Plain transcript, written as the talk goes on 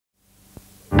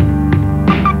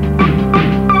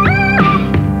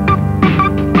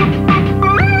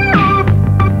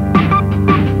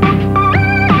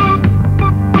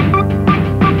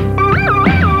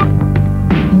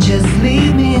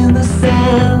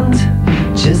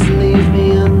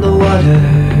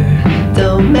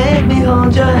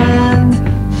hold your hand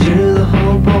through the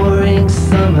whole boring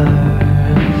summer.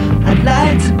 I'd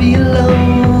like to be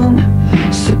alone,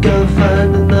 so go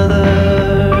find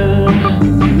another.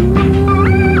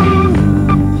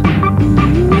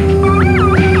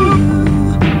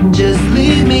 Just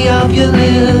leave me off your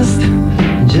list,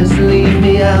 just leave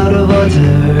me out of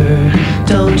order.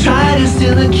 Don't try to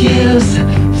steal a kiss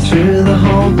through the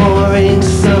whole boring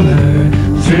summer.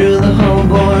 Through the whole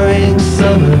boring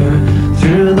summer.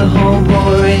 Through the whole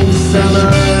boring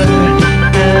summer.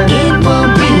 And it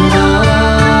won't be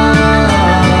long,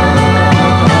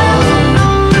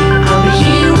 I'll be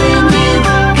here when you're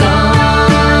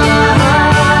gone.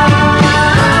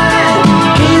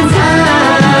 In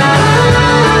time,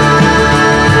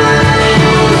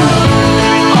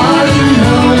 all you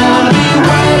know, I'll be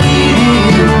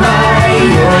waiting by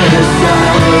your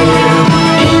side.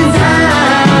 In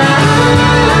time,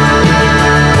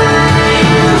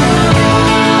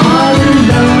 all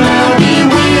alone I'll be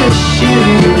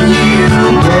wishing you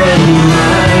were mine.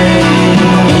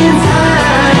 In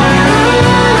time,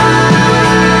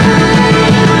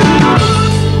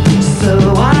 so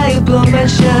I blow my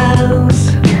chance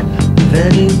with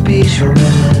any beach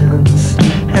romance.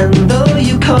 And though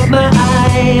you caught my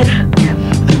eye,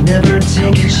 I'd never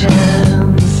take a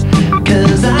chance.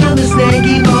 'Cause I'm the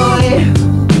snaky boy,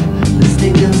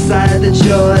 listening inside the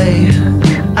joy.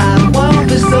 I want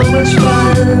for so much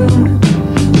fun,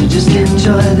 so just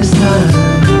enjoy this time.